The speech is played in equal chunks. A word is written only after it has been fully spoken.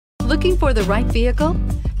Looking for the right vehicle?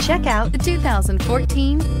 Check out the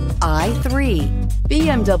 2014 i3.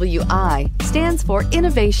 BMW i stands for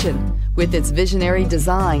innovation. With its visionary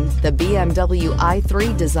design, the BMW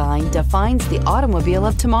i3 design defines the automobile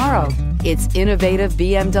of tomorrow. Its innovative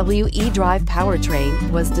BMW eDrive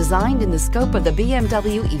powertrain was designed in the scope of the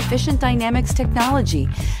BMW Efficient Dynamics technology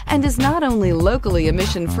and is not only locally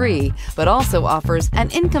emission-free, but also offers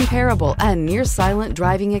an incomparable and near-silent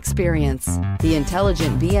driving experience. The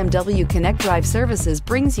intelligent BMW Connect Drive services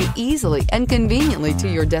brings you easily and conveniently to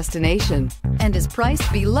your destination and is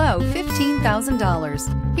priced below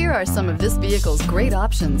 $15,000. Here are some of this vehicle's great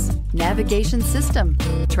options: navigation system,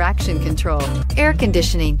 traction control, air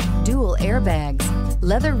conditioning, dual airbags,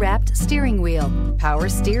 leather-wrapped steering wheel, power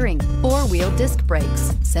steering, four-wheel disc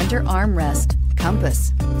brakes, center armrest,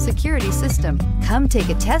 compass, security system. Come take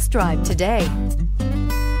a test drive today.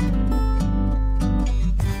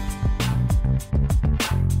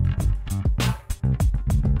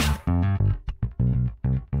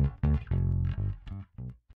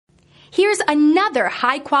 Here's another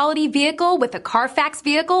high-quality vehicle with a Carfax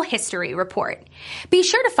Vehicle History Report. Be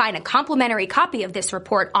sure to find a complimentary copy of this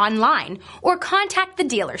report online or contact the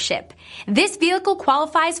dealership. This vehicle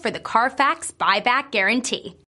qualifies for the Carfax Buyback Guarantee.